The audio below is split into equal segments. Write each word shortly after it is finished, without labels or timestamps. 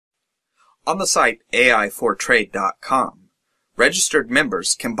On the site AI4Trade.com, registered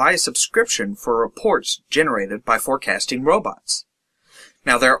members can buy a subscription for reports generated by forecasting robots.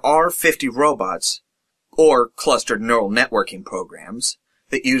 Now, there are 50 robots, or clustered neural networking programs,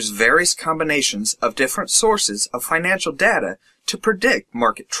 that use various combinations of different sources of financial data to predict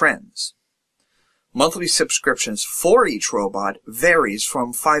market trends. Monthly subscriptions for each robot varies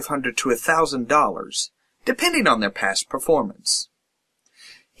from $500 to $1,000, depending on their past performance.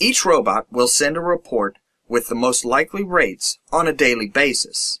 Each robot will send a report with the most likely rates on a daily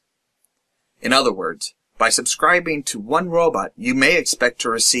basis. In other words, by subscribing to one robot, you may expect to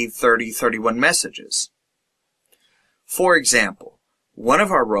receive 31 messages. For example, one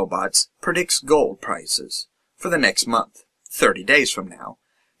of our robots predicts gold prices for the next month, 30 days from now,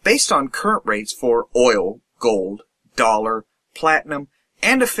 based on current rates for oil, gold, dollar, platinum,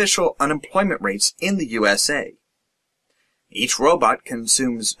 and official unemployment rates in the USA. Each robot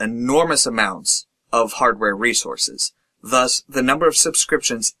consumes enormous amounts of hardware resources, thus the number of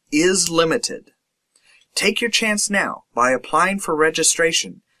subscriptions is limited. Take your chance now by applying for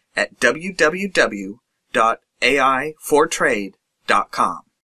registration at www.ai4trade.com.